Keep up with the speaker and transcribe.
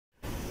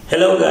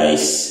Hello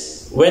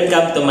guys!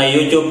 Welcome to my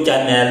YouTube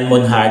channel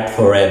Moonheart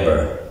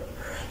Forever.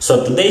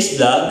 So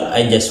today's vlog,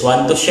 I just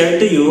want to share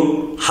to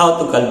you how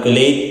to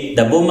calculate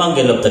the boom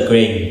angle of the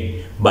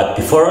crane. But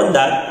before on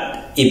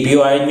that, if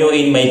you are new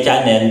in my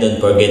channel, don't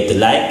forget to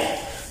like,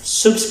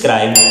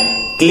 subscribe,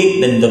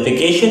 click the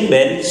notification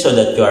bell so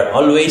that you are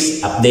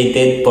always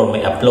updated for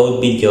my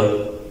upload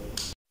video.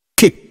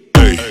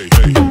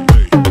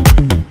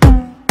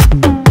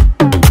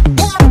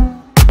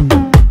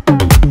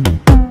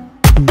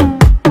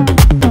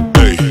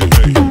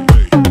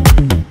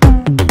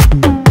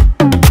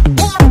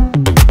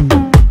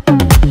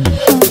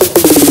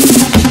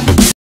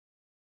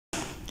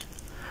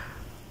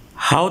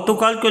 How to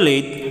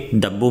calculate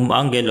the boom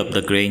angle of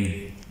the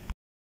crane.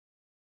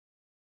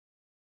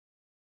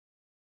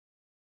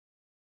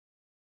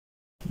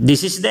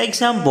 This is the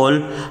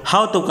example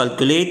how to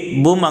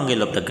calculate boom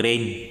angle of the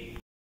crane.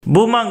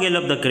 Boom angle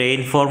of the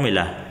crane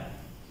formula.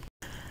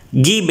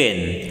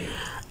 Given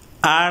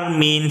R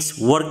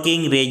means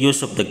working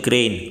radius of the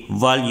crane,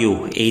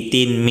 value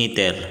 18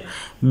 meter.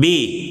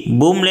 B.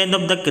 Boom length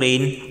of the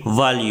crane,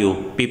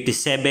 value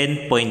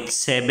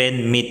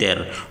 57.7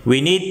 meter.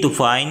 We need to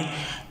find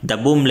the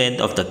boom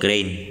length of the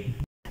crane.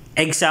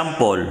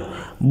 Example,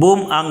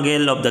 boom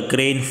angle of the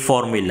crane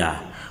formula.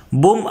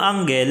 Boom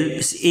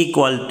angle is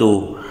equal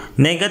to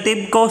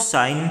negative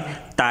cosine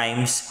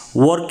times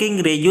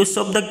working radius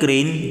of the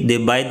crane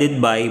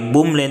divided by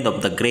boom length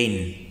of the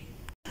crane.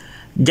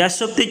 Just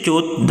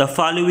substitute the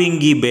following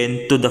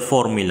given to the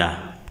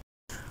formula.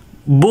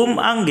 Boom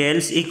angle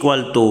is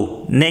equal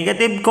to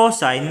negative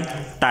cosine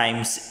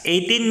times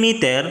 18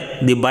 meter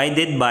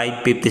divided by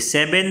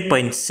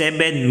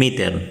 57.7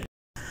 meter.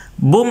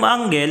 Boom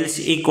angle is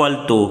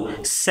equal to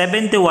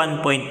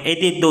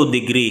 71.82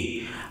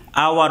 degree.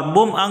 Our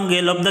boom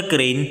angle of the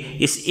crane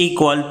is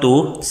equal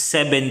to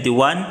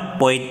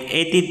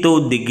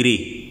 71.82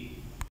 degree.